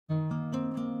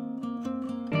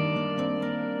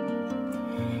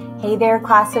Hey there,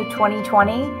 class of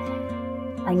 2020.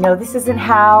 I know this isn't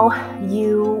how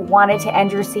you wanted to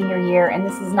end your senior year, and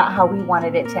this is not how we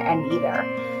wanted it to end either.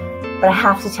 But I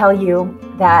have to tell you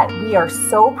that we are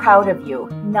so proud of you,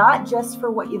 not just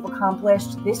for what you've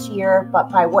accomplished this year,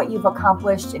 but by what you've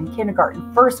accomplished in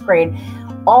kindergarten, first grade,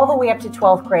 all the way up to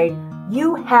 12th grade.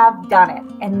 You have done it,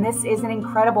 and this is an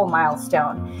incredible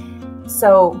milestone.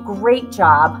 So great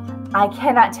job. I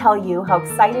cannot tell you how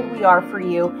excited we are for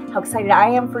you, how excited I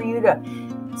am for you to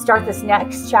start this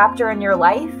next chapter in your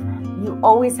life. You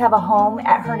always have a home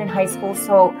at Herndon High School,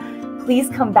 so please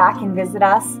come back and visit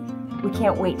us. We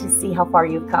can't wait to see how far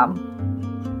you've come.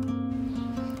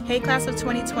 Hey class of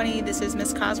 2020, this is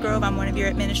Miss Cosgrove. I'm one of your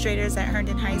administrators at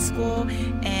Herndon High School,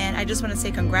 and I just want to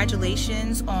say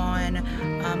congratulations on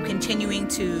continuing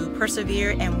to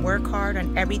persevere and work hard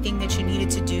on everything that you needed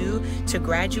to do to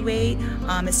graduate.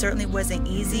 It certainly wasn't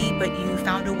easy, but you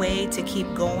found a way to keep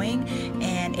going,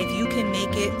 and if you can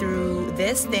make it through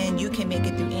this, then you can make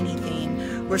it through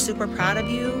anything. We're super proud of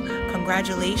you.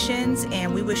 Congratulations,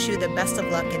 and we wish you the best of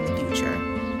luck in the future.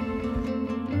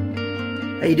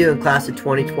 How you doing, class of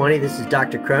 2020? This is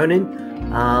Dr.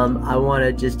 Cronin. I want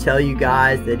to just tell you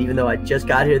guys that even though I just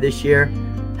got here this year,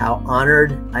 how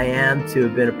honored I am to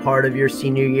have been a part of your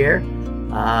senior year,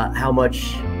 how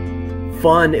much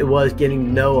fun it was getting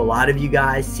to know a lot of you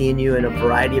guys, seeing you in a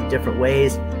variety of different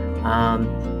ways.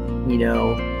 You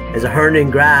know, as a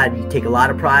Herndon grad, you take a lot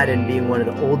of pride in being one of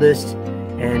the oldest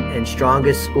and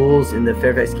strongest schools in the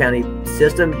Fairfax County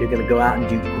system. You're going to go out and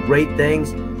do great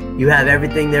things. You have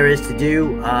everything there is to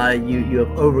do. You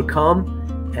have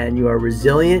overcome, and you are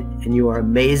resilient, and you are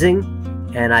amazing.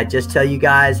 And I just tell you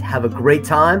guys, have a great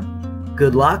time.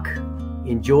 Good luck,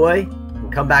 enjoy,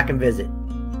 and come back and visit.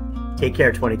 Take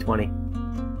care, 2020.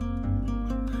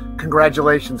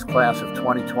 Congratulations, class of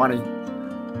 2020.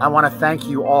 I want to thank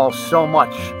you all so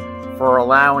much for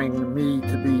allowing me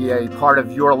to be a part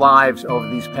of your lives over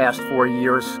these past 4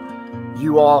 years.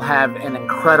 You all have an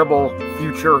incredible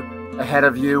future ahead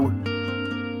of you,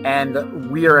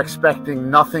 and we are expecting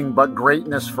nothing but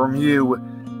greatness from you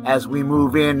as we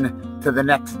move in to the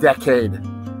next decade.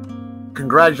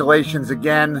 Congratulations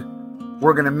again.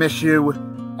 We're going to miss you,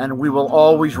 and we will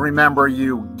always remember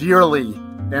you dearly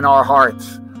in our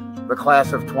hearts, the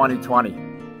class of 2020.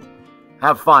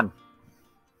 Have fun.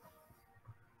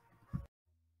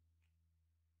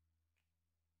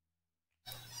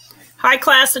 Hi,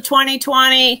 class of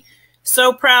 2020.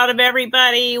 So proud of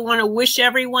everybody. Want to wish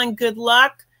everyone good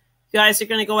luck. You guys are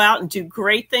going to go out and do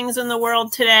great things in the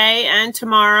world today and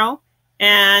tomorrow.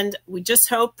 And we just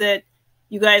hope that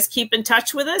you guys keep in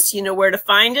touch with us. You know where to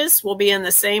find us. We'll be in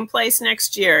the same place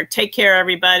next year. Take care,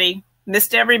 everybody.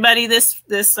 Missed everybody this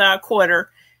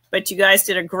quarter, but you guys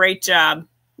did a great job.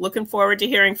 Looking forward to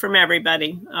hearing from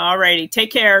everybody. All righty.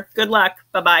 Take care. Good luck.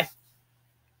 Bye-bye.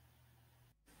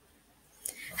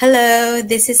 Hello,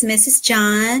 this is Mrs.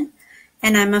 John,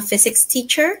 and I'm a physics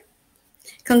teacher.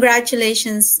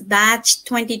 Congratulations, batch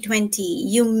 2020.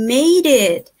 You made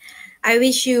it. I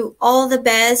wish you all the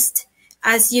best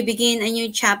as you begin a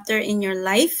new chapter in your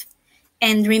life.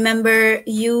 And remember,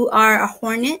 you are a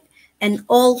Hornet, and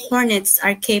all Hornets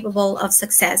are capable of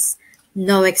success.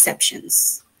 No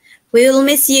exceptions. We will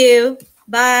miss you.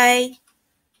 Bye.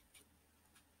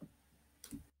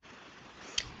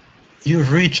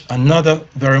 You've reached another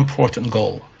very important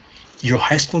goal, your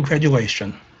high school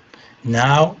graduation.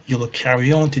 Now you will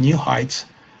carry on to new heights,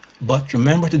 but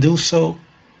remember to do so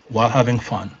while having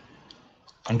fun.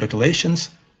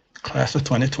 Congratulations, class of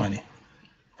 2020.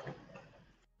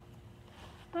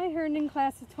 Hi, Herndon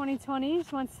class of 2020.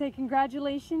 Just want to say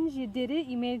congratulations. You did it.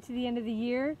 You made it to the end of the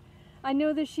year. I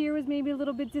know this year was maybe a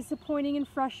little bit disappointing and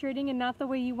frustrating and not the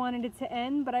way you wanted it to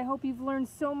end, but I hope you've learned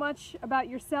so much about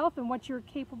yourself and what you're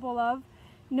capable of,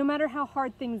 no matter how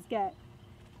hard things get.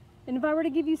 And if I were to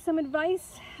give you some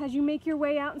advice as you make your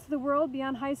way out into the world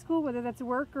beyond high school, whether that's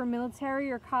work or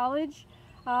military or college,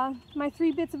 my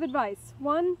 3 bits of advice.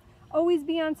 1, always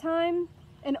be on time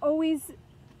and always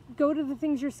go to the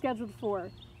things you're scheduled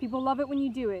for. People love it when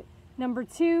you do it. Number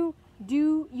 2,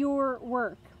 do your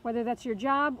work, whether that's your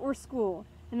job or school.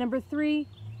 And number 3,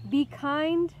 be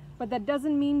kind, but that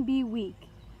doesn't mean be weak.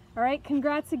 All right,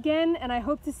 congrats again, and I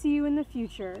hope to see you in the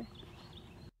future.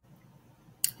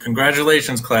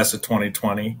 Congratulations, class of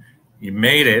 2020. You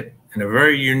made it in a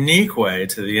very unique way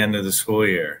to the end of the school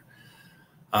year.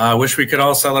 I wish we could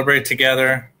all celebrate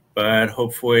together, but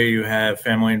hopefully you have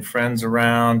family and friends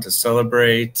around to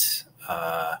celebrate.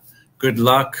 Good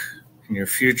luck in your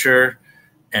future,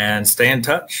 and stay in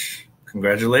touch.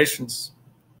 Congratulations.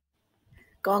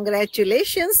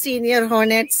 Congratulations, senior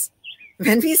Hornets.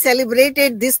 When we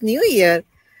celebrated this new year,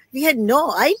 We had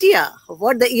no idea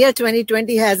what the year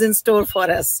 2020 has in store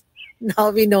for us.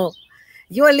 Now we know.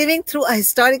 You are living through a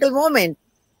historical moment.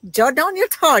 Jot down your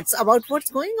thoughts about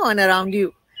what's going on around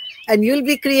you, and you'll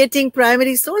be creating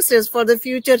primary sources for the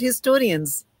future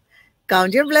historians.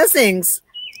 Count your blessings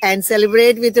and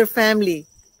celebrate with your family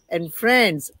and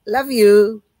friends. Love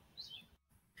you.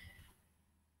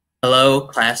 Hello,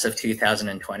 class of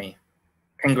 2020.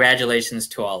 Congratulations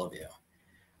to all of you.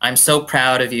 I'm so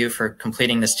proud of you for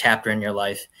completing this chapter in your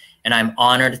life, and I'm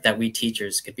honored that we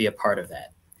teachers could be a part of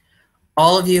that.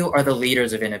 All of you are the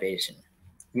leaders of innovation.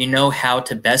 You know how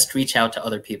to best reach out to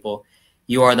other people.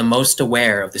 You are the most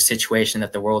aware of the situation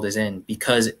that the world is in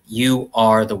because you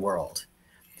are the world.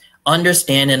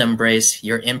 Understand and embrace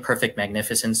your imperfect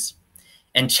magnificence,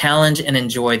 and challenge and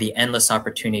enjoy the endless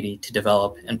opportunity to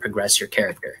develop and progress your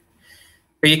character.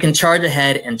 So you can charge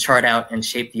ahead and chart out and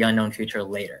shape the unknown future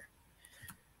later.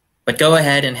 But go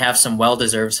ahead and have some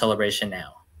well-deserved celebration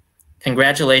now.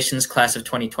 Congratulations, class of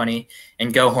 2020,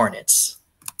 and go Hornets.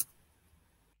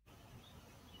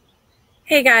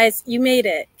 Hey guys, you made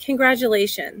it.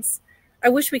 Congratulations. I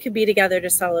wish we could be together to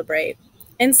celebrate.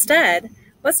 Instead,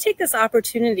 let's take this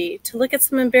opportunity to look at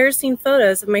some embarrassing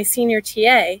photos of my senior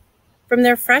TA from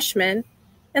their freshman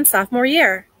and sophomore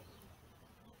year.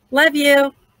 Love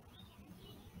you.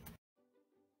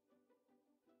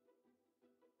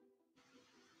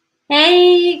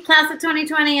 Hey, class of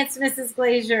 2020, it's Mrs.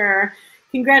 Glazier.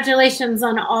 Congratulations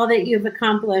on all that you've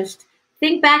accomplished.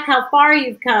 Think back how far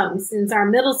you've come since our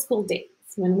middle school days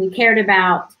when we cared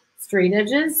about straight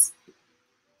edges,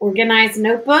 organized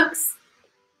notebooks,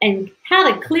 and how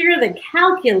to clear the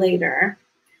calculator.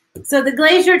 So the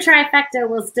Glazier trifecta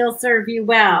will still serve you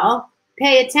well.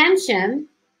 Pay attention,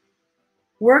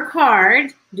 work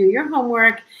hard, do your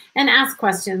homework, and ask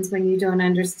questions when you don't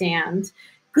understand.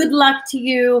 Good luck to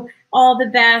you. All the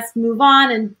best. Move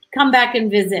on and come back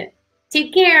and visit.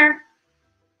 Take care.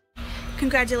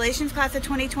 Congratulations, class of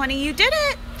 2020. You did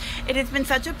it. It has been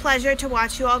such a pleasure to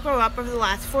watch you all grow up over the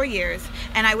last 4 years,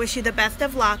 and I wish you the best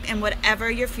of luck in whatever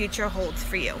your future holds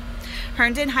for you.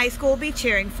 Herndon High School will be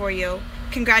cheering for you.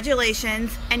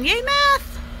 Congratulations, and yay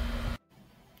math!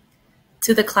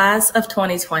 To the class of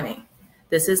 2020.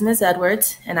 This is Ms.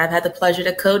 Edwards, and I've had the pleasure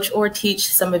to coach or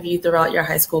teach some of you throughout your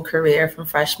high school career from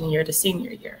freshman year to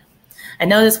senior year. I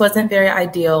know this wasn't very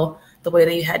ideal, the way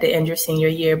that you had to end your senior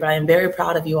year, but I am very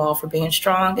proud of you all for being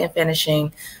strong and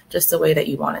finishing just the way that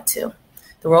you wanted to.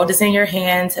 The world is in your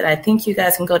hands, and I think you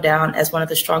guys can go down as one of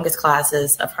the strongest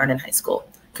classes of Herndon High School.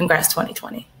 Congrats,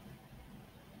 2020.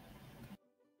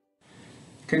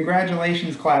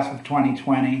 Congratulations, class of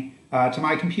 2020. To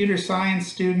my computer science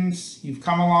students, you've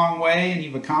come a long way and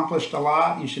you've accomplished a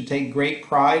lot. You should take great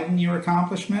pride in your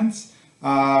accomplishments.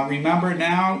 Remember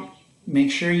now,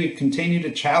 make sure you continue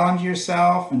to challenge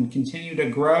yourself and continue to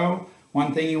grow.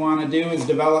 One thing you want to do is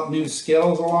develop new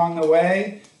skills along the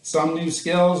way. Some new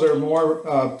skills are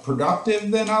more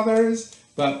productive than others,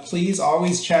 but please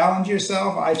always challenge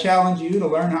yourself. I challenge you to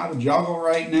learn how to juggle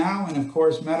right now, and of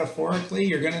course, metaphorically,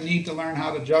 you're going to need to learn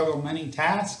how to juggle many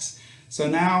tasks. So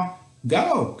now,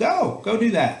 go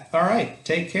do that. All right,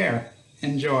 take care.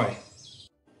 Enjoy.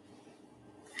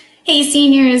 Hey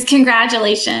seniors,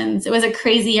 congratulations. It was a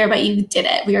crazy year, but you did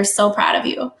it. We are so proud of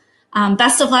you.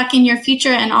 Best of luck in your future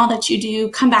and all that you do.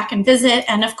 Come back and visit.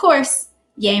 And of course,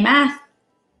 yay math.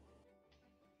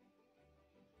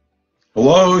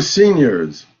 Hello,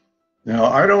 seniors. Now,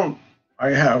 I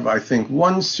have, I think,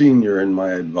 one senior in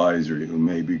my advisory who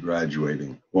may be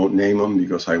graduating. Won't name him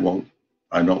because I don't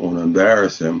want to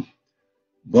embarrass him.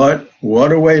 But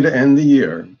what a way to end the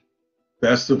year.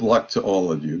 Best of luck to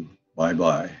all of you.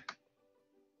 Bye-bye.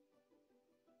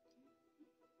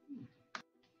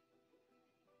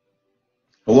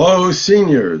 Hello,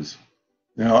 seniors.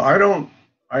 Now,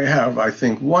 I have, I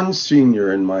think, one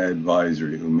senior in my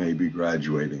advisory who may be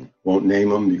graduating. Won't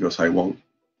name him because I don't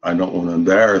want to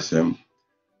embarrass him.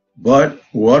 But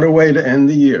what a way to end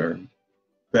the year.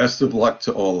 Best of luck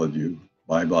to all of you.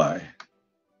 Bye-bye.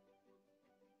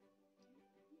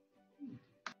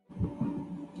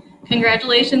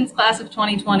 Congratulations, class of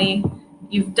 2020.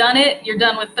 You've done it. You're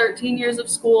done with 13 years of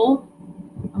school.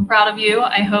 I'm proud of you.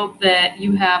 I hope that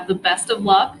you have the best of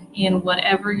luck in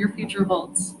whatever your future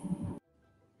holds.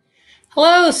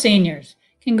 Hello, seniors.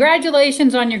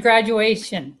 Congratulations on your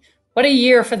graduation. What a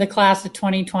year for the class of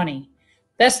 2020.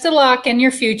 Best of luck in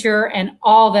your future and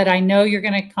all that I know you're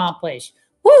going to accomplish.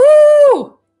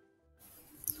 Woohoo!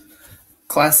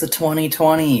 Class of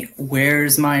 2020,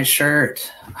 where's my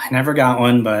shirt? I never got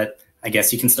one, but I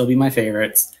guess you can still be my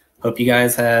favorites. Hope you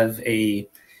guys have a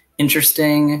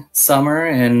interesting summer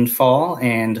and fall,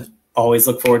 and always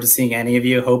look forward to seeing any of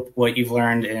you. Hope what you've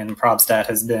learned in Probstat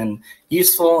has been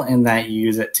useful and that you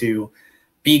use it to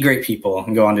be great people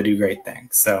and go on to do great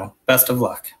things. So best of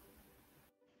luck.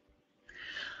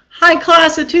 Hi,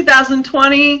 class of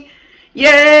 2020.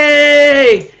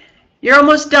 Yay! You're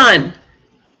almost done.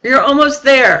 You're almost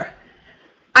there.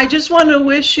 I just want to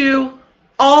wish you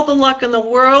all the luck in the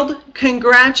world.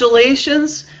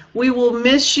 Congratulations. We will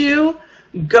miss you.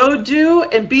 Go do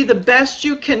and be the best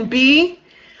you can be.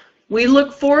 We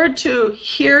look forward to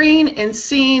hearing and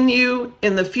seeing you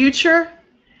in the future.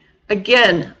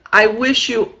 Again, I wish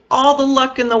you all the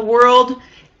luck in the world.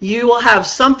 You will have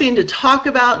something to talk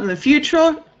about in the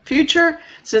future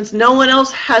since no one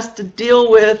else has to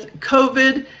deal with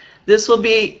COVID. This will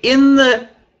be in the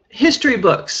history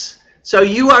books. So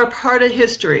you are part of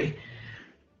history.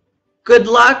 Good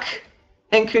luck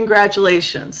and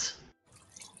congratulations.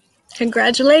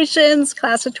 Congratulations,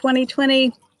 class of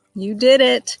 2020. You did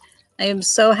it. I am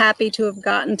so happy to have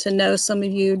gotten to know some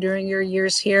of you during your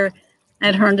years here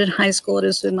at Herndon High School. It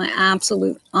has been my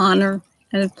absolute honor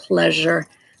and pleasure.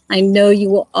 I know you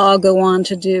will all go on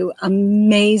to do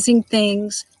amazing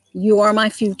things. You are my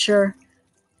future.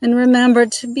 And remember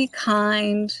to be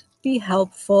kind, be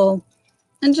helpful,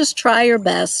 and just try your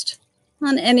best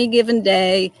on any given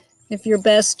day. If your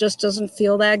best just doesn't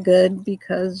feel that good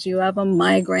because you have a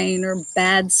migraine or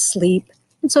bad sleep,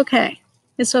 it's okay.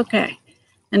 It's okay.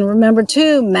 And remember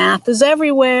too, math is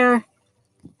everywhere.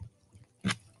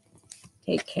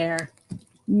 Take care.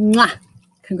 Mwah!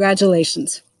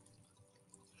 Congratulations.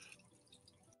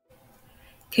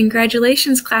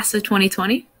 Congratulations, class of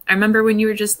 2020. I remember when you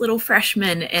were just little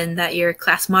freshmen and that your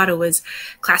class motto was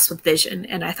class with vision,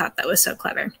 and I thought that was so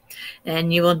clever.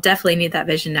 And you will definitely need that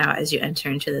vision now as you enter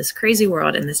into this crazy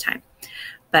world in this time.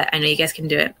 But I know you guys can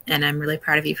do it, and I'm really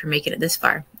proud of you for making it this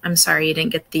far. I'm sorry you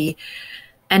didn't get the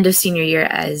end of senior year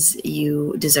as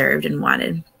you deserved and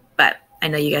wanted, but I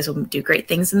know you guys will do great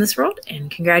things in this world, and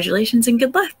congratulations and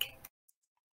good luck.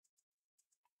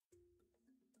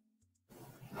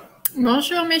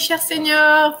 Bonjour mes chers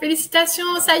seniors,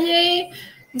 félicitations, ça y est,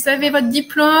 vous avez votre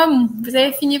diplôme, vous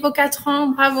avez fini vos 4 ans,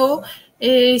 bravo.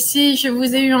 Et si je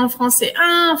vous ai eu en français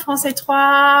 1, en français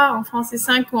 3, en français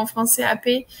 5 ou en français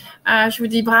AP, je vous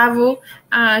dis bravo.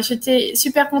 J'étais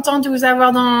super contente de vous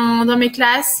avoir dans mes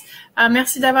classes.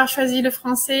 Merci d'avoir choisi le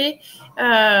français.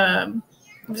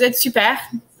 Vous êtes super.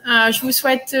 Je vous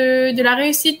souhaite de la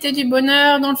réussite et du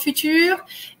bonheur dans le futur.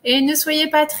 Et ne soyez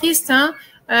pas tristes, hein.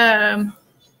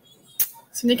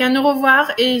 Ce n'est qu'un au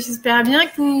revoir et j'espère bien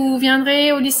que vous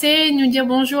viendrez au lycée nous dire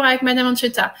bonjour avec Madame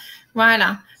Ancheta.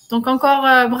 Voilà. Donc encore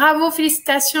bravo,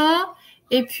 félicitations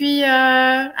et puis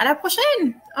à la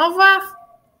prochaine. Au revoir.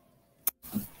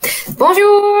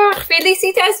 Bonjour,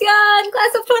 félicitations,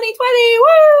 class of 2020.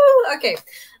 Woo! Okay.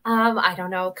 I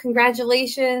don't know.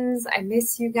 Congratulations. I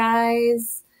miss you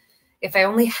guys. If I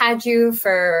only had you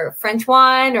for French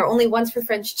 1 or only once for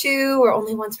French 2 or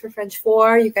only once for French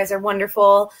 4, you guys are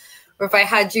wonderful. Or if I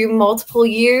had you multiple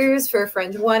years for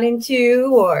French 1 and 2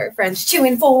 or French 2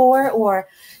 and 4 or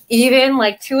even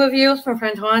like 2 of you for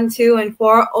French 1, 2, and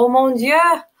 4. Oh mon Dieu.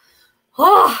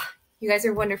 Oh, you guys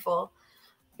are wonderful.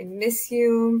 I miss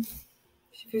you.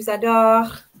 Je vous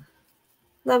adore.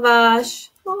 La vache.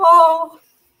 Oh.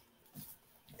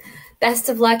 Best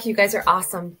of luck. You guys are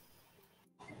awesome.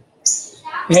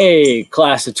 Hey,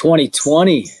 class of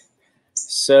 2020.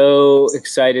 So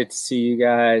excited to see you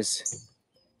guys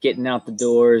getting out the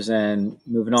doors and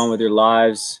moving on with your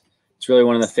lives. It's really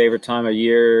one of the favorite time of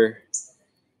year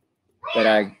that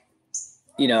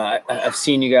I've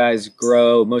seen you guys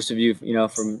grow. Most of you,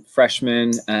 from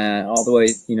freshmen all the way,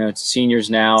 to seniors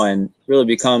now, and really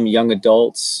become young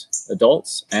adults.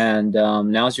 And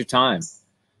now's your time.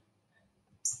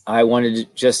 I wanted to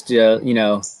just, let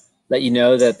you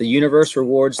know that the universe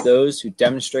rewards those who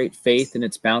demonstrate faith in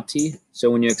its bounty.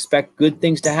 So when you expect good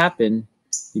things to happen,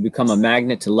 you become a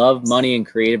magnet to love, money, and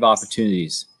creative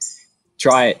opportunities.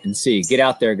 Try it and see. Get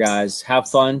out there, guys. Have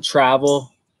fun.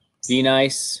 Travel. Be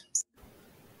nice.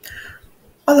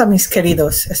 Hola, mis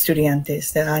queridos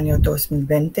estudiantes del año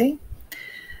 2020.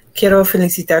 Quiero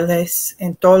felicitarles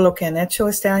en todo lo que han hecho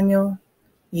este año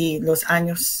y los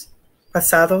años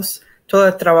pasados, todo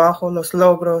el trabajo, los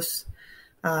logros,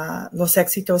 los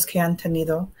éxitos que han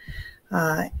tenido.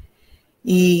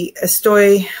 Y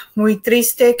estoy muy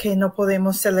triste que no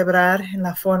podemos celebrar en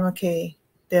la forma que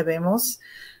debemos,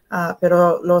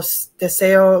 pero los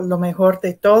deseo lo mejor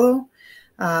de todo.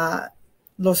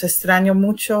 Los extraño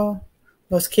mucho,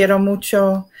 los quiero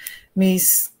mucho.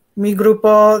 Mi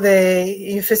grupo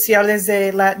de oficiales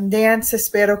de Latin Dance,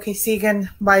 espero que sigan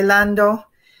bailando.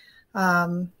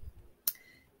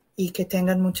 y que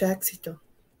tengan mucho éxito.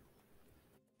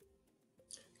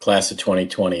 Class of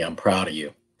 2020, I'm proud of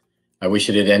you. I wish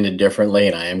it had ended differently,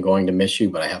 and I am going to miss you,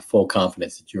 but I have full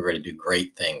confidence that you're going to do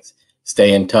great things.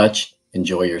 Stay in touch.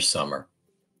 Enjoy your summer.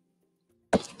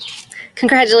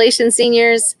 Congratulations,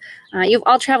 seniors. You've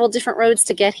all traveled different roads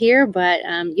to get here, but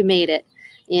you made it.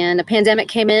 And a pandemic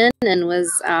came in and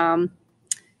was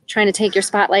trying to take your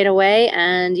spotlight away,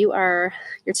 and your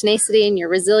tenacity and your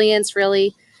resilience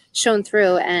really shone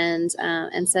through and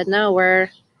said, no, we're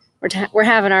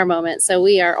having our moment. So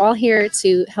we are all here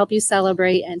to help you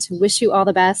celebrate and to wish you all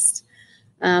the best.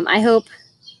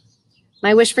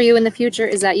 My wish for you in the future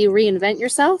is that you reinvent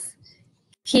yourself,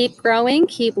 keep growing,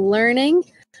 keep learning.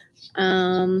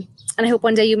 And I hope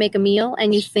one day you make a meal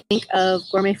and you think of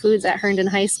gourmet foods at Herndon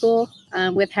High School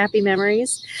with happy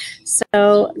memories.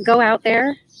 So go out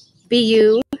there, be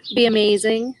you, be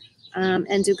amazing,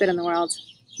 and do good in the world.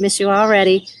 Miss you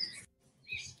already.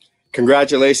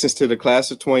 Congratulations to the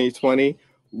class of 2020.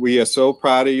 We are so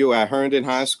proud of you at Herndon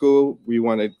High School. We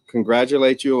want to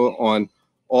congratulate you on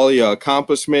all your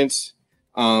accomplishments.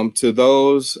 To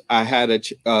those I had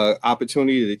an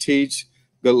opportunity to teach,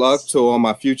 good luck to all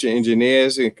my future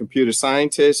engineers and computer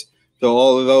scientists. To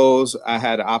all of those I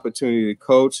had an opportunity to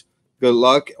coach, good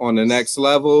luck on the next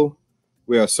level.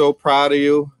 We are so proud of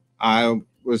you. I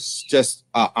was just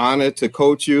an honor to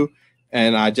coach you,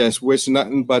 and I just wish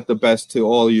nothing but the best to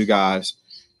all of you guys.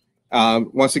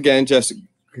 Once again, just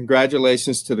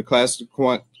congratulations to the class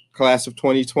of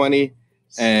 2020,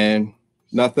 and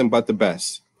nothing but the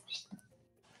best.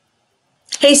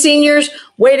 Hey, seniors,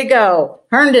 way to go.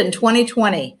 Herndon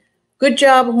 2020. Good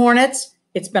job, Hornets.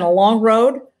 It's been a long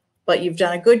road, but you've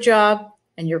done a good job,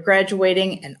 and you're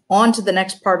graduating and on to the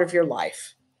next part of your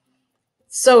life.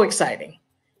 So exciting.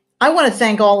 I want to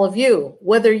thank all of you,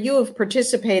 whether you have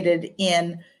participated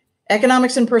in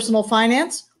economics and personal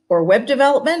finance or web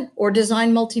development or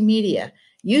design multimedia.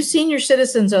 You senior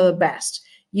citizens are the best.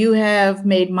 You have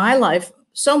made my life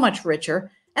so much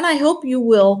richer, and I hope you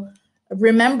will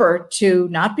remember to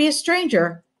not be a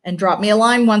stranger and drop me a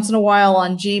line once in a while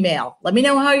on Gmail. Let me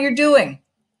know how you're doing.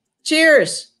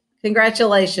 Cheers.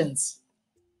 Congratulations.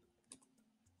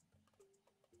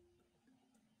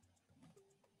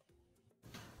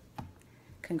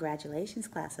 Congratulations,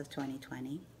 class of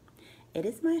 2020. It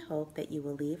is my hope that you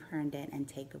will leave Herndon and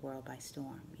take the world by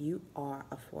storm. You are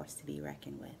a force to be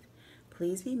reckoned with.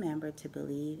 Please remember to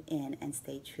believe in and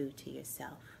stay true to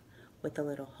yourself. With a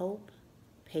little hope,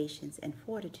 patience, and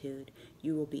fortitude,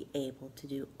 you will be able to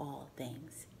do all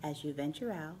things. As you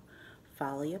venture out,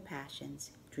 follow your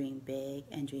passions, dream big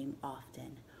and dream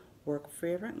often. Work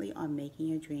fervently on making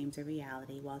your dreams a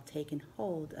reality while taking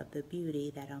hold of the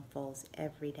beauty that unfolds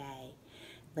every day.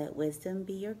 Let wisdom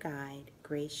be your guide,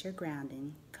 grace your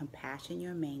grounding, compassion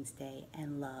your mainstay,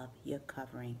 and love your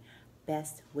covering.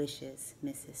 Best wishes,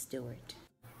 Mrs. Stewart.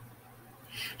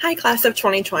 Hi, class of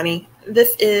 2020.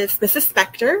 This is Mrs.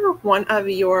 Spector, one of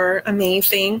your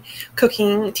amazing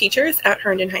cooking teachers at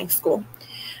Herndon High School.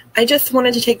 I just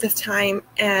wanted to take this time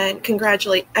and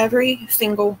congratulate every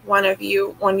single one of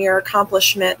you on your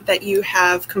accomplishment that you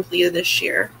have completed this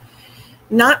year.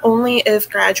 Not only is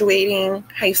graduating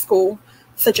high school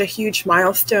such a huge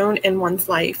milestone in one's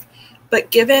life, but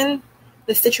given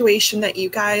the situation that you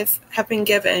guys have been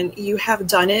given, you have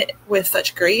done it with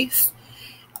such grace.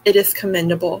 It is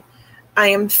commendable. I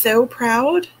am so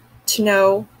proud to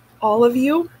know all of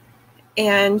you,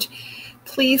 and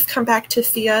please come back to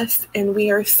see us, and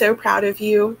we are so proud of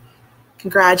you.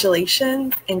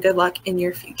 Congratulations and good luck in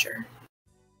your future.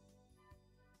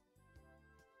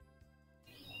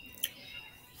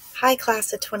 Hi,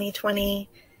 class of 2020.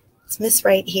 It's Miss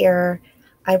Wright here.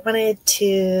 I wanted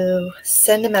to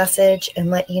send a message and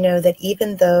let you know that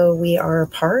even though we are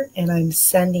apart and I'm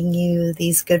sending you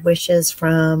these good wishes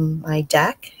from my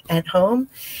deck at home,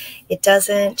 it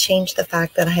doesn't change the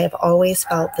fact that I have always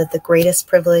felt that the greatest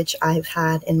privilege I've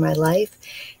had in my life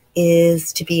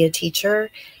is to be a teacher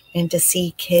and to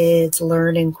see kids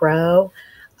learn and grow,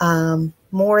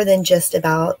 more than just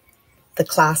about the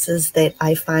classes that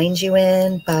I find you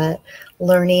in, but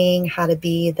learning how to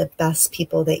be the best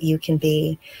people that you can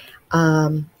be.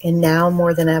 And now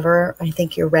more than ever, I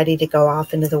think you're ready to go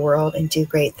off into the world and do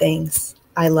great things.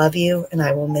 I love you and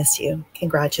I will miss you.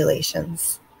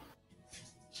 Congratulations.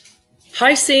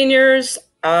 Hi, seniors.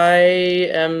 I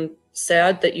am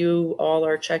sad that you all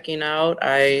are checking out.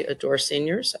 I adore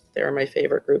seniors. They're my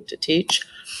favorite group to teach.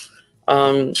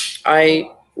 I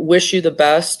wish you the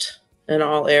best in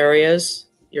all areas,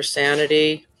 your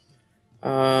sanity,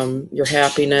 your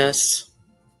happiness,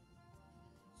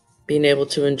 being able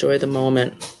to enjoy the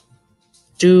moment,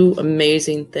 do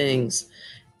amazing things,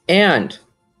 and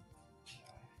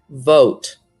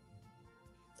vote.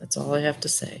 That's all I have to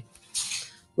say.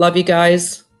 Love you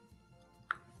guys.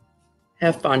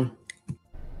 Have fun.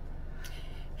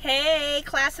 Hey,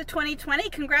 class of 2020,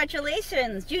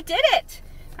 congratulations. You did it.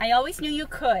 I always knew you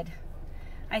could.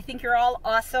 I think you're all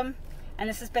awesome, and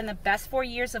this has been the best 4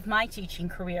 years of my teaching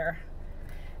career.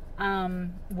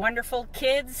 Wonderful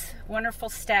kids, wonderful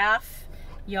staff.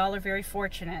 Y'all are very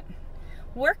fortunate.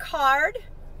 Work hard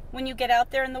when you get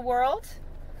out there in the world.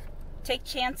 Take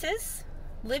chances.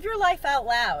 Live your life out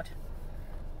loud.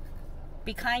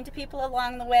 Be kind to people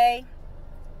along the way.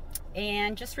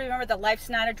 And just remember that life's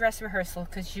not a dress rehearsal,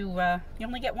 because you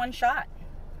only get one shot.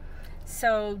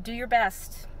 So do your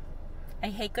best. I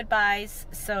hate goodbyes,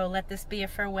 so let this be a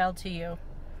farewell to you.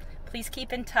 Please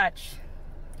keep in touch.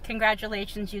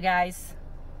 Congratulations, you guys.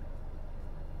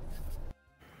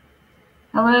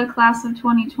 Hello, class of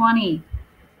 2020.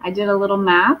 I did a little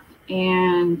math,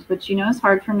 and which you know is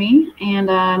hard for me, and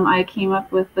I came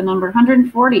up with the number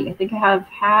 140. I think I have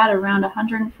had around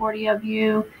 140 of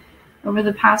you over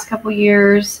the past couple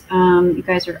years. You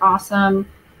guys are awesome.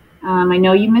 I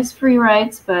know you miss free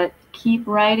writes, but keep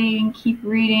writing, keep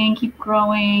reading, keep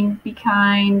growing, be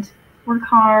kind, work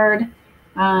hard.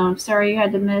 Sorry you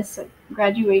had to miss a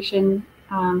graduation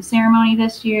ceremony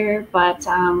this year, but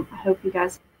I hope you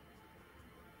guys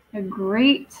have a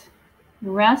great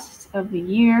rest of the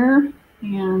year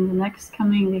and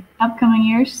the upcoming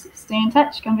years. Stay in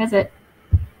touch, come visit.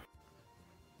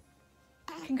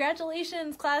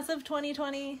 Congratulations, class of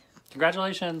 2020.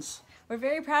 Congratulations. We're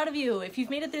very proud of you. If you've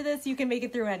made it through this, you can make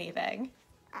it through anything.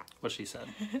 What she said.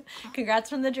 Congrats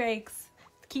from the Drakes.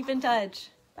 Keep in touch.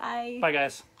 Bye. Bye,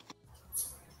 guys.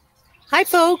 Hi,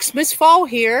 folks. Miss Fall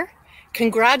here.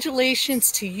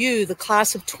 Congratulations to you, the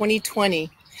class of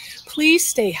 2020. Please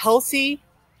stay healthy,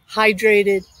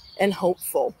 hydrated, and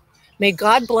hopeful. May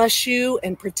God bless you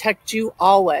and protect you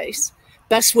always.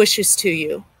 Best wishes to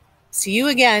you. See you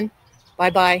again.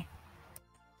 Bye-bye.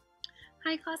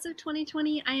 Hi, class of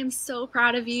 2020. I am so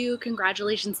proud of you.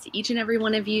 Congratulations to each and every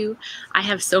one of you. I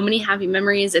have so many happy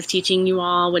memories of teaching you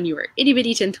all when you were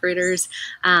itty-bitty 10th graders.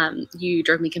 You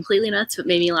drove me completely nuts, but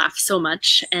made me laugh so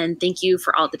much. And thank you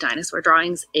for all the dinosaur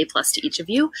drawings. A+ to each of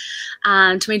you.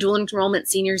 To my dual enrollment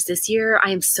seniors this year, I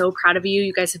am so proud of you.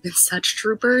 You guys have been such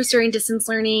troopers during distance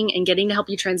learning, and getting to help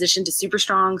you transition to super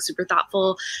strong, super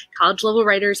thoughtful college-level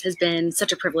writers has been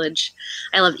such a privilege.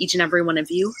 I love each and every one of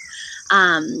you.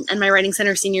 And my Writing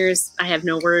Center seniors, I have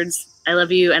no words. I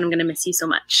love you, and I'm going to miss you so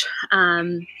much.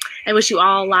 I wish you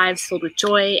all lives filled with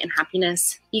joy and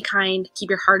happiness. Be kind, keep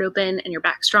your heart open and your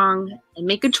back strong, and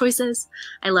make good choices.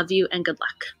 I love you, and good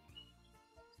luck.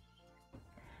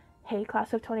 Hey,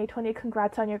 class of 2020,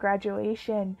 congrats on your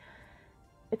graduation.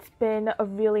 It's been a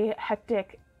really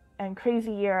hectic and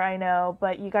crazy year, I know,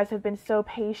 but you guys have been so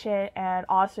patient and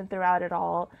awesome throughout it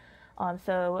all.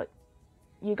 So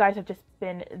you guys have just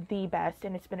been the best,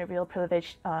 and it's been a real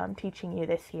privilege teaching you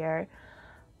this year.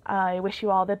 I wish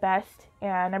you all the best,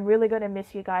 and I'm really going to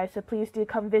miss you guys, so please do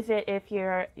come visit if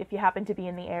you happen to be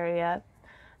in the area.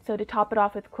 So to top it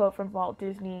off with a quote from Walt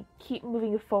Disney, keep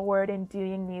moving forward and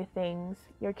doing new things.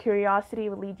 Your curiosity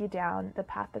will lead you down the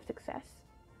path of success.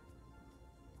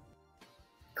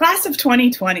 Class of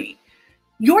 2020.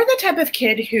 You're the type of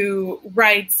kid who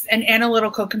writes an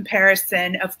analytical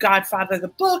comparison of Godfather the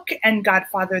book and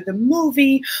Godfather the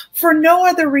movie for no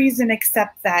other reason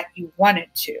except that you wanted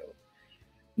to.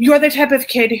 You're the type of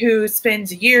kid who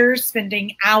spends years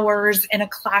spending hours in a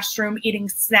classroom eating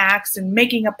snacks and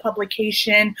making a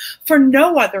publication for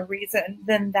no other reason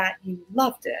than that you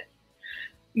loved it.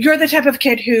 You're the type of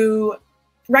kid who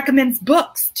recommends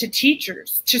books to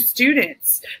teachers, to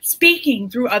students, speaking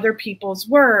through other people's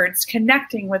words,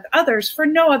 connecting with others for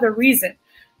no other reason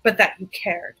but that you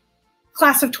cared.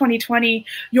 Class of 2020,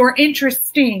 you're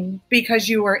interesting because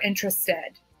you were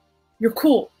interested. You're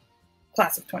cool,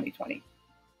 class of 2020.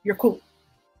 You're cool.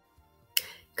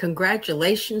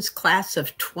 Congratulations, class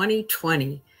of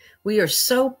 2020. We are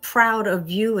so proud of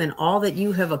you and all that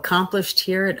you have accomplished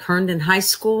here at Herndon High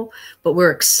School, but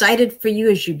we're excited for you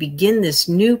as you begin this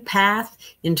new path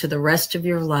into the rest of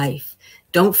your life.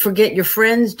 Don't forget your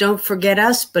friends, don't forget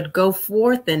us, but go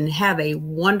forth and have a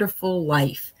wonderful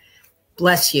life.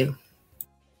 Bless you.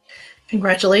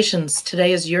 Congratulations.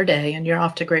 Today is your day and you're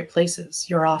off to great places.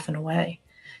 You're off and away.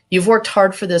 You've worked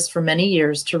hard for this for many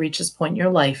years to reach this point in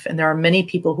your life, and there are many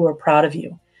people who are proud of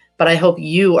you, but I hope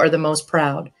you are the most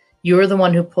proud. You are the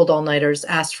one who pulled all-nighters,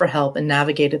 asked for help, and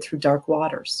navigated through dark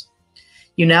waters.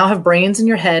 You now have brains in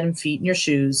your head and feet in your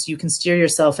shoes. You can steer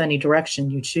yourself any direction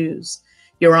you choose.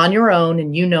 You're on your own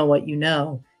and you know what you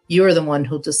know. You are the one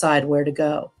who'll decide where to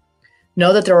go.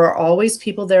 Know that there are always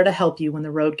people there to help you when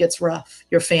the road gets rough.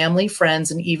 Your family, friends,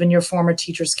 and even your former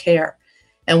teachers care.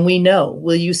 And we know,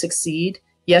 will you succeed?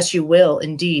 Yes, you will,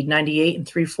 indeed, 98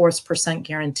 3/4%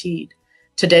 guaranteed.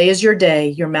 Today is your day,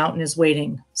 your mountain is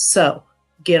waiting. So,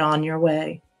 get on your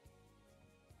way.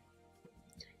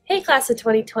 Hey, class of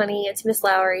 2020, it's Miss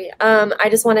Lowry. I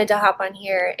just wanted to hop on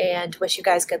here and wish you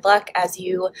guys good luck as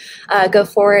you go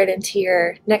forward into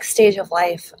your next stage of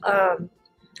life.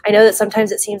 I know that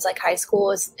sometimes it seems like high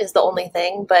school is the only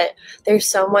thing, but there's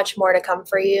so much more to come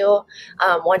for you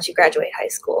once you graduate high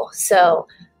school. So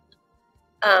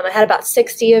I had about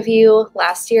 60 of you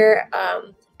last year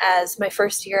as my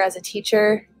first year as a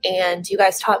teacher, and you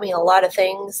guys taught me a lot of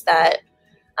things that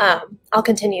I'll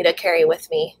continue to carry with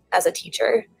me as a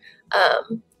teacher.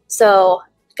 So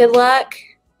good luck.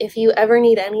 If you ever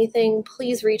need anything,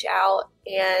 please reach out,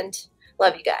 and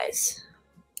love you guys.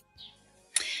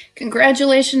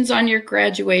 Congratulations on your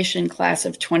graduation, class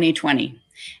of 2020.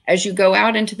 As you go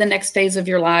out into the next phase of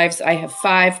your lives, I have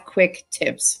 5 quick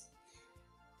tips.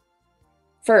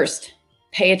 First,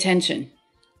 pay attention.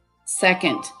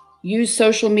 Second, use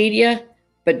social media,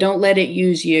 but don't let it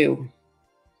use you.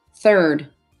 Third,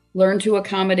 learn to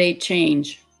accommodate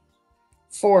change.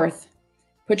 Fourth,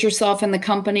 put yourself in the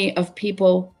company of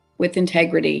people with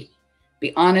integrity.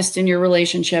 Be honest in your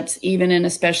relationships, even and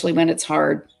especially when it's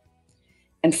hard.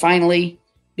 And finally,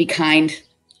 be kind.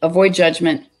 Avoid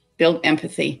judgment. Build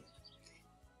empathy.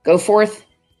 Go forth,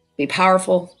 be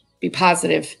powerful, be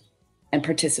positive, and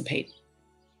participate.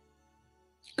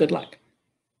 Good luck.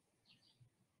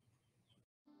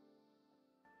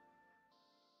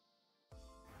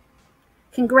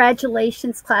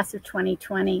 Congratulations, class of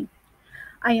 2020.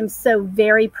 I am so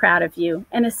very proud of you,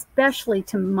 and especially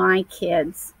to my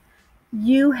kids.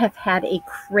 You have had a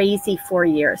crazy 4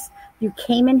 years. You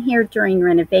came in here during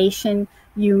renovation.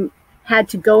 You had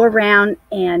to go around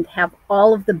and have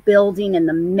all of the building and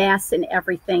the mess and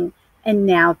everything, and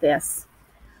now this.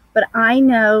 But I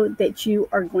know that you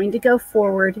are going to go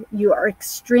forward. You are an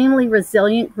extremely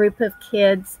resilient group of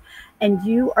kids, and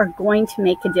you are going to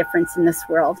make a difference in this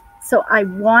world. So I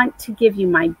want to give you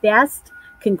my best.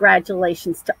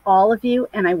 Congratulations to all of you,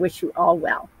 and I wish you all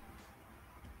well.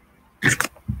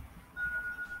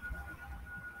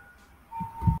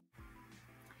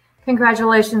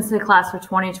 Congratulations to the class of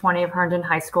 2020 of Herndon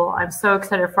High School. I'm so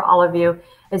excited for all of you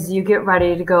as you get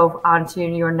ready to go on to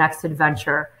your next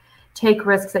adventure. Take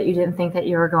risks that you didn't think that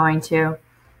you were going to.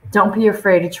 Don't be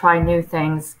afraid to try new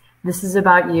things. This is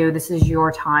about you. This is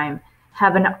your time.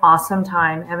 Have an awesome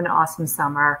time. Have an awesome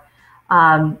summer.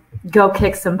 Go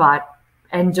kick some butt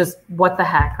and just what the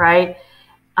heck, right?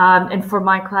 And for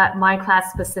my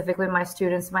class specifically, my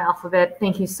students, my alphabet,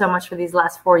 thank you so much for these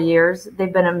last 4 years.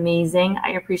 They've been amazing.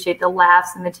 I appreciate the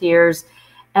laughs and the tears.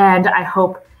 And I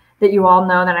hope that you all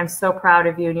know that I'm so proud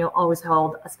of you and you'll always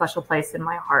hold a special place in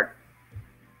my heart.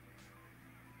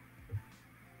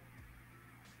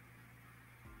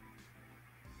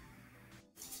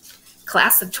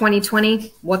 Class of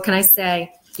 2020, what can I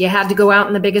say? You had to go out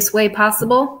in the biggest way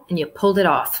possible, and you pulled it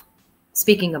off.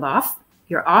 Speaking of off,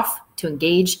 you're off to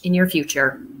engage in your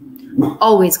future.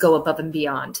 Always go above and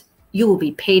beyond. You will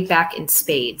be paid back in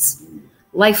spades.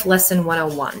 Life lesson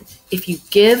 101. If you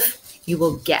give, you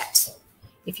will get.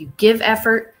 If you give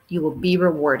effort, you will be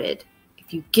rewarded.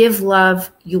 If you give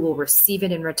love, you will receive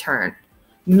it in return.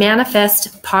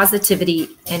 Manifest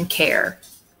positivity and care.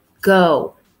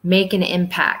 Go, make an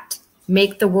impact.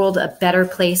 Make the world a better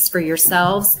place for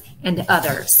yourselves and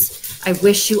others. I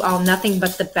wish you all nothing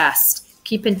but the best.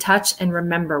 Keep in touch and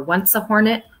remember, once a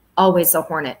hornet, always a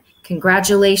hornet.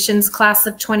 Congratulations, class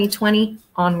of 2020.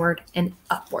 Onward and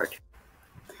upward.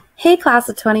 Hey, class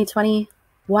of 2020.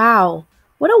 Wow,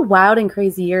 what a wild and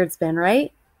crazy year it's been,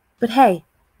 right? But hey,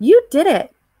 you did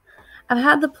it. I've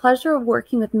had the pleasure of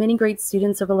working with many great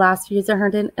students over the last few years at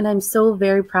Herndon, and I'm so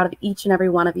very proud of each and every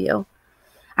one of you.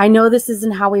 I know this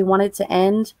isn't how we want it to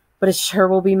end, but it sure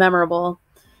will be memorable.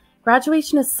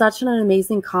 Graduation is such an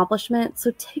amazing accomplishment,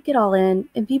 so take it all in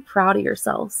and be proud of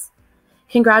yourselves.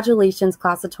 Congratulations,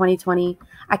 class of 2020.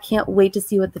 I can't wait to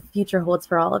see what the future holds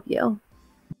for all of you.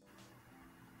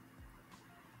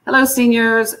 Hello,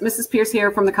 seniors. Mrs. Pierce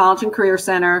here from the College and Career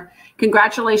Center.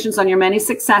 Congratulations on your many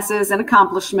successes and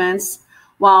accomplishments.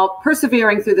 While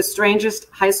persevering through the strangest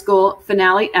high school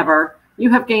finale ever, you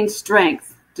have gained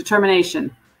strength,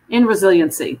 determination, and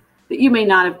resiliency that you may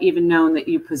not have even known that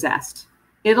you possessed.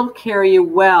 It'll carry you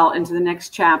well into the next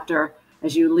chapter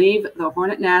as you leave the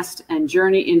hornet nest and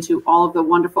journey into all of the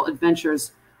wonderful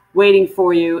adventures waiting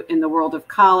for you in the world of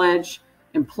college,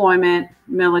 employment,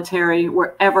 military,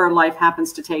 wherever life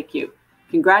happens to take you.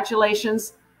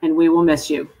 Congratulations, and we will miss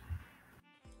you.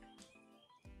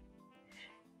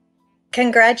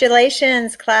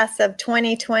 Congratulations, class of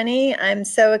 2020. I'm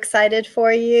so excited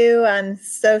for you. I'm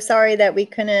so sorry that we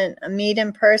couldn't meet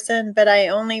in person, but I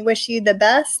only wish you the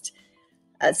best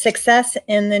success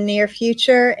in the near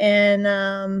future. And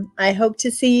I hope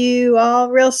to see you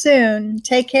all real soon.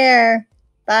 Take care.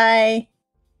 Bye.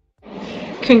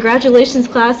 Congratulations,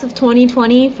 class of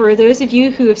 2020. For those of you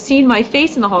who have seen my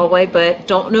face in the hallway but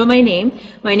don't know my name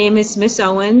is Miss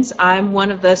Owens. I'm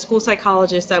one of the school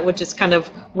psychologists that would just kind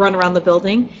of run around the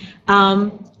building.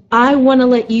 I want to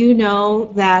let you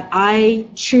know that I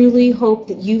truly hope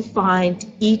that you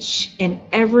find each and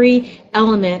every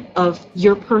element of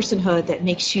your personhood that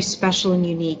makes you special and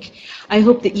unique. I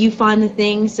hope that you find the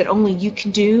things that only you can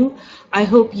do. I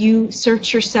hope you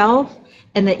search yourself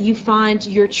and that you find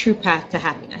your true path to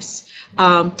happiness.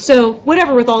 So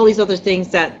whatever with all these other things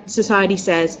that society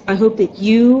says, I hope that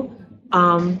you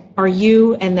are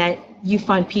you and that you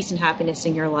find peace and happiness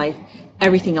in your life.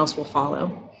 Everything else will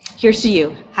follow. Here's to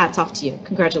you. Hats off to you.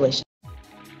 Congratulations.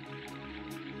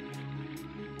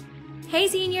 Hey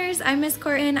seniors, I'm Miss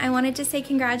Corton. I wanted to say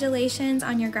congratulations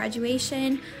on your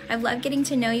graduation. I've loved getting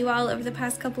to know you all over the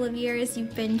past couple of years.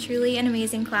 You've been truly an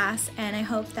amazing class, and I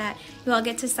hope that you all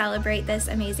get to celebrate this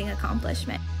amazing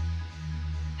accomplishment.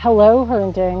 Hello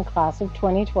Herndon, class of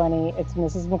 2020. It's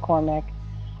Mrs. McCormick.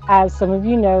 As some of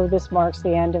you know, this marks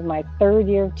the end of my 3rd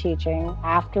year of teaching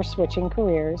after switching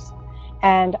careers,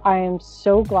 and I am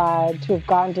so glad to have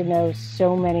gotten to know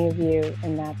so many of you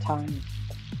in that time.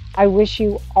 I wish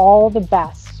you all the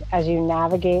best as you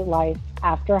navigate life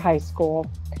after high school.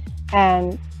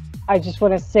 And I just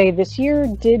want to say this year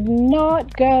did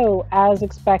not go as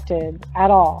expected at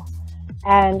all.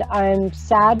 And I'm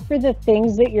sad for the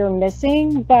things that you're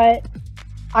missing, but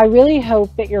I really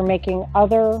hope that you're making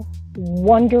other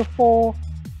wonderful,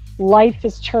 life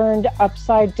is turned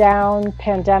upside down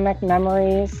pandemic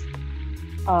memories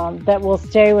that will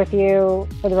stay with you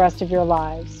for the rest of your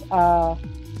lives.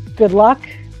 Good luck.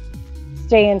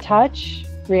 Stay in touch,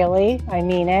 really, I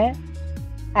mean it,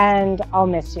 and I'll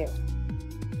miss you.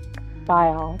 Bye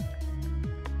all.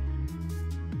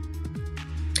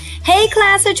 Hey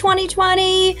class of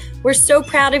 2020, we're so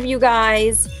proud of you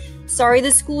guys. Sorry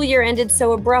the school year ended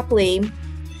so abruptly.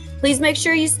 Please make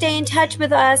sure you stay in touch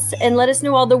with us and let us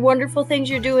know all the wonderful things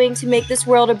you're doing to make this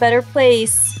world a better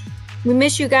place. We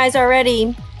miss you guys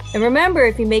already. And remember,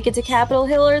 if you make it to Capitol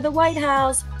Hill or the White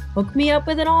House, hook me up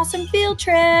with an awesome field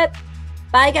trip.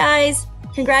 Bye guys,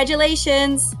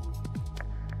 congratulations.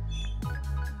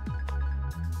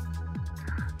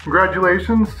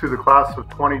 Congratulations to the class of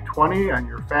 2020 and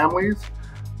your families.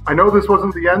 I know this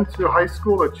wasn't the end to high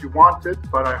school that you wanted,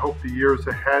 but I hope the years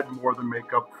ahead more than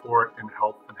make up for it in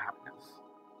health and happiness.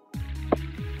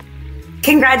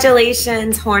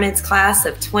 Congratulations, Hornets class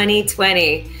of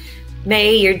 2020.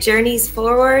 May your journeys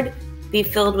forward be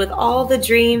filled with all the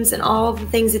dreams and all the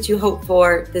things that you hope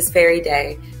for this very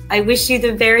day. I wish you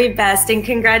the very best and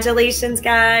congratulations,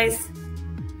 guys.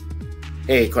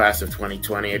 Hey, class of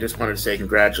 2020. I just wanted to say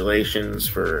congratulations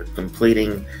for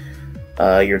completing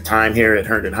your time here at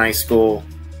Herndon High School.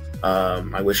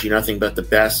 I wish you nothing but the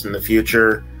best in the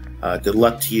future. Good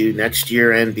luck to you next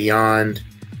year and beyond.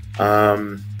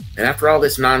 And after all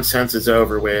this nonsense is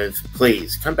over with,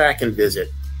 please come back and visit.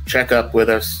 Check up with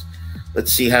us.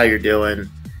 Let's see how you're doing.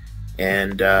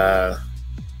 And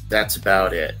that's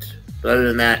about it. But other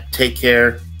than that, take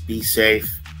care, be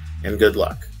safe, and good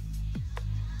luck.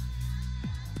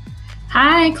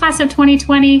 Hi, class of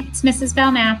 2020. It's Mrs.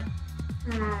 Belknap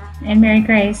and Mary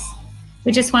Grace.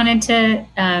 We just wanted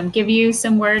to give you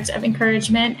some words of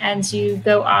encouragement as you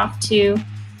go off to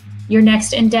your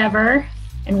next endeavor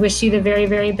and wish you the very,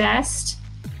 very best.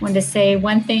 I wanted to say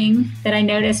one thing that I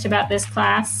noticed about this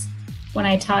class when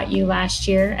I taught you last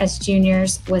year as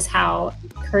juniors was how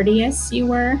courteous you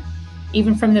were.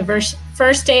 Even from the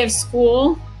first day of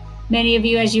school, many of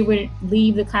you, as you would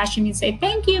leave the classroom, you'd say,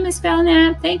 "Thank you, Miss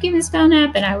Belknap. Thank you, Miss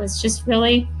Belknap." And I was just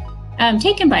really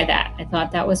taken by that. I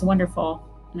thought that was wonderful.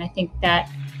 And I think that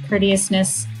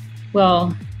courteousness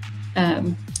will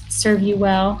serve you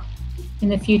well in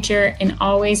the future, and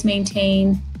always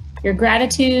maintain your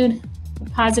gratitude, a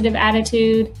positive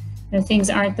attitude. You know, things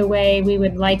aren't the way we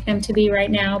would like them to be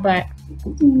right now, but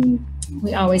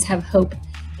we always have hope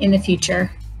in the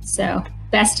future. So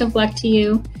best of luck to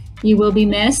you. You will be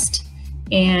missed,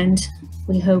 and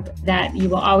we hope that you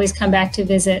will always come back to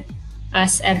visit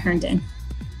us at Herndon.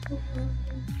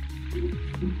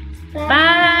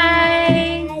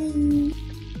 Bye.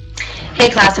 Hey,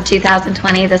 class of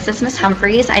 2020, this is Miss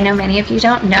Humphreys. I know many of you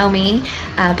don't know me,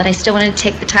 but I still wanted to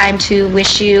take the time to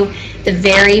wish you the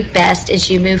very best as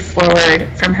you move forward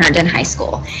from Herndon High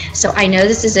School. So I know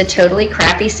this is a totally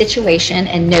crappy situation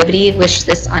and nobody wished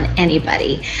this on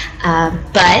anybody,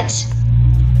 but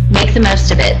make the most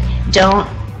of it. Don't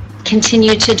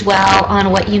continue to dwell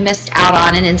on what you missed out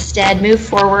on, and instead move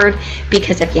forward,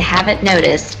 because if you haven't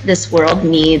noticed, this world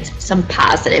needs some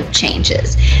positive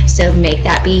changes. So make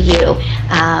that be you.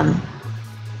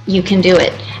 You can do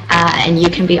it, and you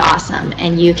can be awesome,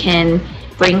 and you can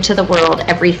bring to the world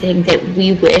everything that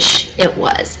we wish it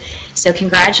was. So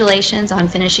congratulations on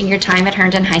finishing your time at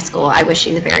Herndon High School. I wish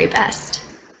you the very best.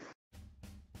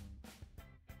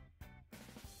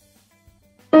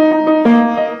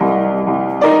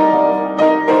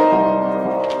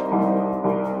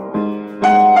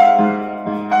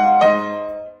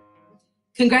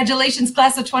 Congratulations,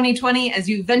 class of 2020, as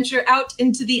you venture out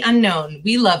into the unknown.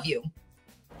 We love you.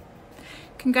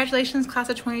 Congratulations, class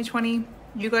of 2020.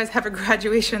 You guys have a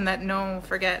graduation that no one will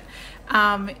forget.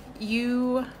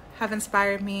 You have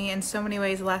inspired me in so many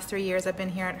ways the last 3 years I've been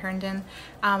here at Herndon.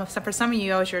 So for some of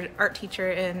you, I was your art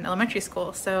teacher in elementary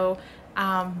school, so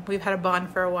we've had a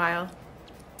bond for a while.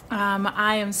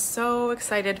 I am so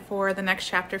excited for the next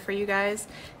chapter for you guys.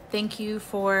 Thank you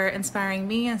for inspiring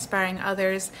me, inspiring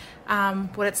others,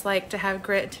 what it's like to have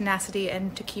grit, tenacity,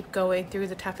 and to keep going through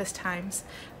the toughest times.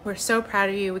 We're so proud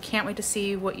of you. We can't wait to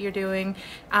see what you're doing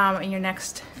in your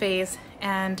next phase,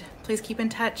 and please keep in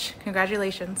touch.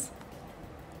 Congratulations.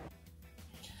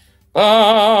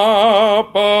 Ba,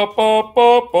 ba, ba,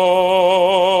 ba,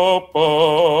 ba,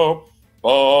 ba,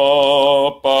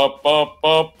 ba, ba, ba,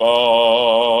 ba, ba.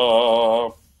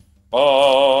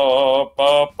 Ba,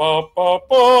 ba, ba, ba,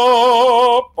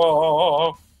 ba,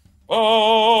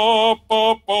 ba,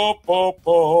 ba, ba, ba,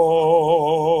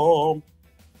 ba.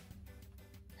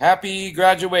 Happy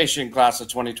graduation, class of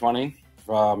 2020,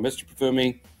 from Mr.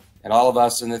 Perfumi and all of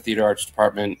us in the theater arts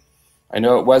department. I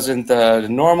know it wasn't the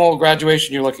normal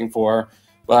graduation you're looking for,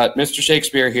 but Mr.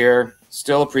 Shakespeare here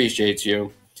still appreciates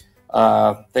you.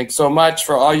 Thanks so much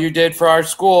for all you did for our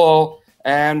school,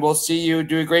 and we'll see you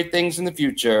doing great things in the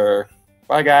future.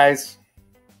 Bye, guys.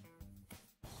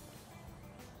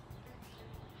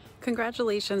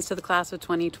 Congratulations to the class of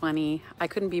 2020. I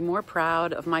couldn't be more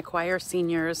proud of my choir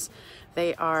seniors.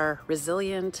 They are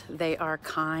resilient, they are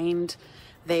kind,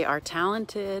 they are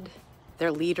talented,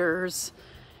 they're leaders,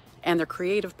 and they're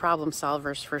creative problem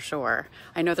solvers for sure.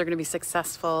 I know they're going to be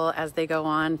successful as they go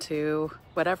on to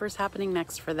whatever's happening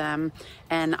next for them,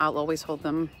 and I'll always hold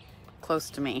them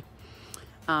close to me.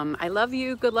 I love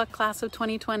you. Good luck, class of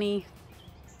 2020.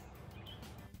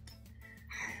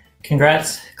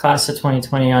 Congrats, class of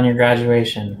 2020, on your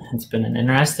graduation. It's been an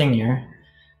interesting year,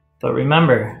 but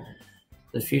remember,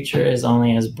 the future is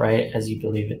only as bright as you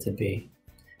believe it to be.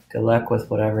 Good luck with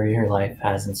whatever your life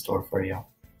has in store for you.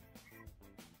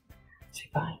 Say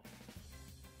bye.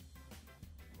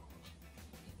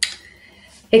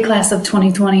 Hey, class of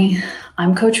 2020.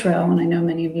 I'm Coach Rowe, and I know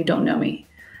many of you don't know me.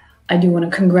 I do want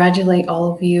to congratulate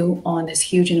all of you on this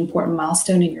huge and important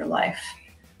milestone in your life.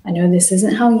 I know this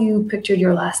isn't how you pictured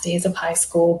your last days of high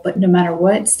school, but no matter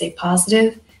what, stay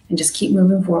positive and just keep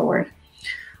moving forward.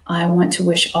 I want to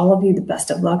wish all of you the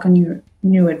best of luck on your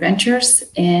new adventures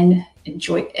and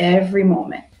enjoy every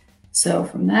moment. So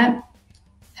from that,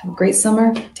 have a great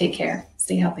summer. Take care.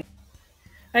 Stay healthy.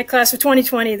 Hi, class of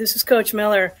 2020. This is Coach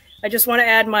Miller. I just want to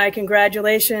add my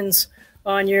congratulations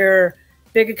on your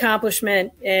big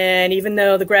accomplishment. And even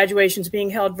though the graduation is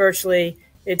being held virtually,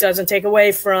 it doesn't take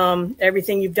away from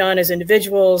everything you've done as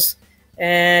individuals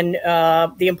and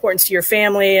the importance to your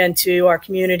family and to our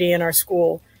community and our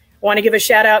school. I want to give a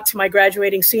shout out to my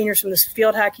graduating seniors from this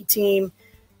field hockey team: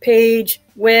 Paige,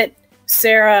 Whit,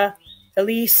 Sarah,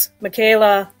 Elise,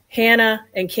 Michaela, Hannah,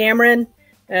 and Cameron.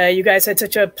 You guys had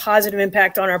such a positive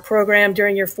impact on our program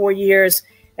during your 4 years.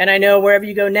 And I know wherever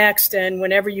you go next and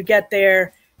whenever you get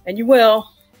there, and you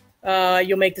will,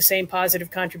 you'll make the same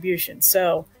positive contribution.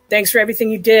 So thanks for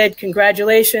everything you did.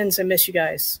 Congratulations. I miss you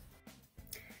guys.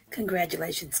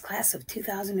 Congratulations, class of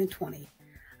 2020.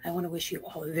 I want to wish you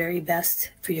all the very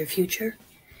best for your future.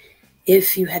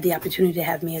 If you had the opportunity to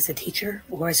have me as a teacher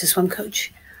or as a swim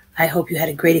coach, I hope you had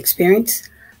a great experience.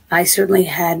 I certainly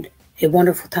had a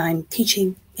wonderful time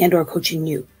teaching and or coaching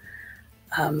you.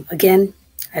 Again,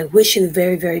 I wish you the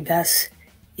very, very best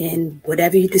in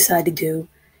whatever you decide to do,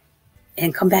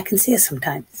 and come back and see us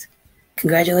sometimes.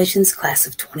 Congratulations, class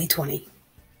of 2020.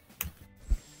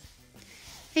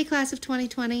 Hey, class of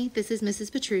 2020, this is Mrs.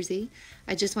 Petruzzi.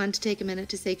 I just wanted to take a minute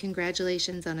to say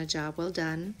congratulations on a job well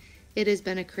done. It has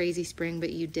been a crazy spring,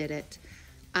 but you did it.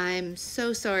 I'm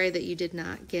so sorry that you did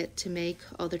not get to make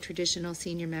all the traditional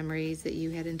senior memories that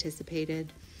you had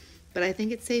anticipated, but I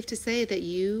think it's safe to say that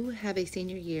you have a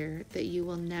senior year that you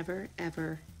will never,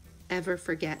 ever, ever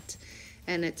forget,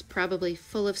 and it's probably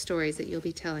full of stories that you'll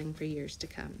be telling for years to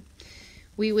come.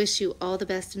 We wish you all the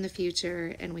best in the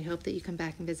future, and we hope that you come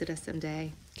back and visit us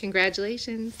someday.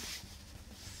 Congratulations.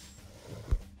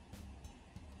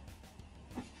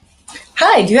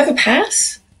 Hi, do you have a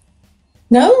pass?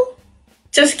 No?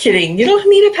 Just kidding. You don't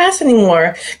need a pass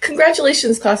anymore.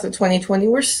 Congratulations, class of 2020.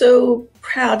 We're so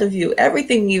proud of you.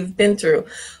 Everything you've been through.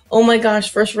 Oh my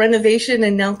gosh, first renovation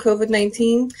and now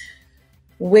COVID-19.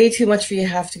 Way too much for you to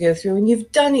have to go through. And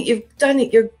you've done it. You've done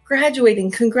it. You're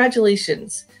graduating.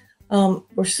 Congratulations.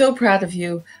 We're so proud of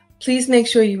you. Please make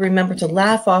sure you remember to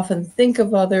laugh often, think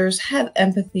of others, have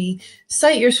empathy,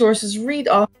 cite your sources, read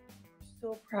often. We're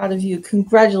so proud of you.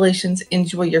 Congratulations.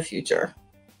 Enjoy your future.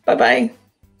 Bye-bye.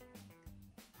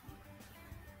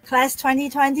 Class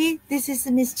 2020, this is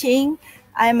Ms. Ching.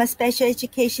 I am a special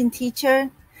education teacher.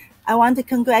 I want to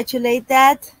congratulate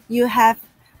that you have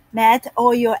met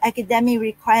all your academic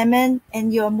requirements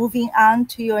and you're moving on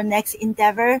to your next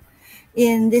endeavor.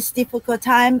 In this difficult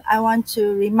time, I want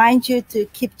to remind you to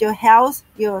keep your health,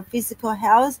 your physical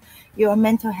health, your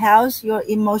mental health, your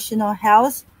emotional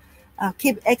health.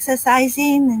 Keep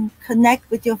exercising and connect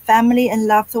with your family and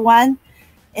loved one.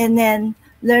 And then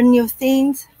learn new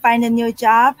things, find a new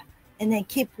job, and then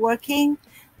keep working.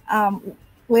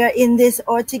 We're in this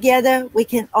all together. We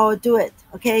can all do it.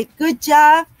 Okay, good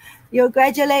job. You're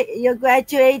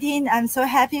graduating. I'm so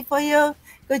happy for you.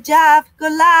 Good job.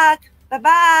 Good luck.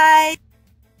 Bye-bye.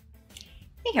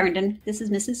 Hey, Herndon. This is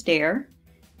Mrs. Dare.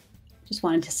 Just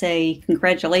wanted to say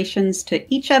congratulations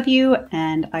to each of you,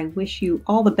 and I wish you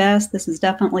all the best. This has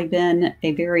definitely been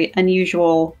a very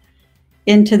unusual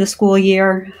into the school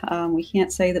year. We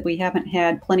can't say that we haven't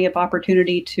had plenty of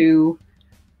opportunity to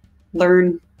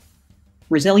learn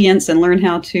resilience and learn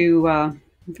how to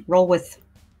roll with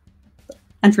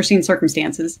unforeseen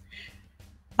circumstances.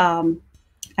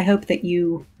 I hope that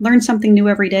you learn something new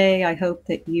every day. I hope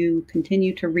that you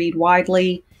continue to read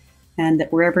widely and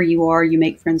that wherever you are, you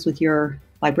make friends with your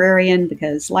librarian,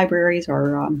 because libraries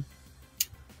are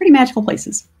pretty magical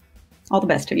places. All the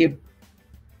best to you.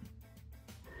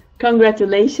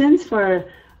 Congratulations for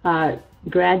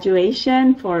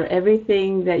graduation, for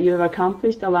everything that you have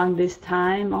accomplished along this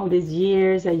time, all these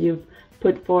years that you've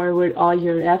put forward all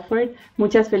your effort.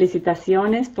 Muchas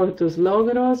felicitaciones por tus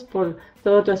logros, por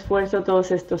todo tu esfuerzo todos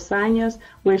estos años.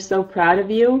 We're so proud of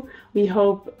you. We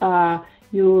hope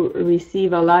you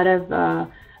receive a lot of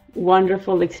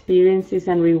wonderful experiences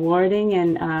and rewarding,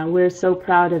 and we're so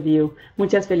proud of you.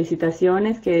 Muchas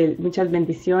felicitaciones, muchas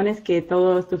bendiciones, que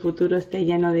todo tu futuro esté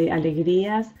lleno de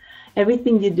alegrías.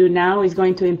 Everything you do now is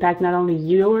going to impact not only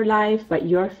your life, but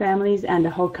your families and the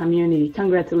whole community.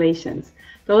 Congratulations.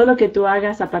 Todo lo que tú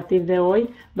hagas a partir de hoy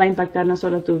va a impactar no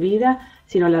solo tu vida,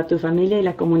 sino tu familia y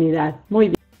la comunidad. Muy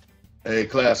bien. Hey,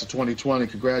 class of 2020,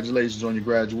 congratulations on your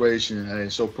graduation. Hey,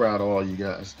 so proud of all you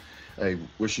guys. Hey,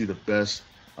 wish you the best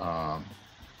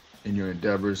in your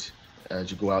endeavors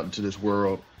as you go out into this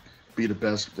world. Be the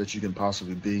best that you can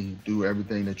possibly be. Do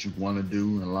everything that you want to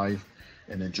do in life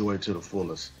and enjoy it to the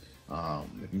fullest.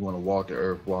 If you want to walk the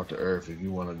earth, walk the earth. If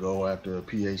you want to go after a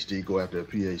PhD, go after a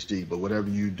PhD. But whatever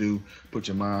you do, put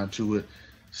your mind to it,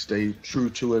 stay true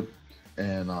to it,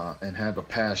 and have a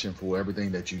passion for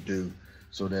everything that you do,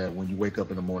 so that when you wake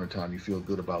up in the morning time, you feel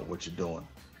good about what you're doing.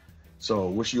 So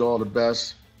wish you all the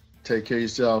best. Take care of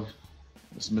yourself.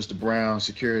 This is Mr. Brown,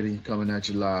 security, coming at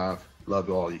you live. Love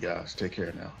all you guys. Take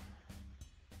care now.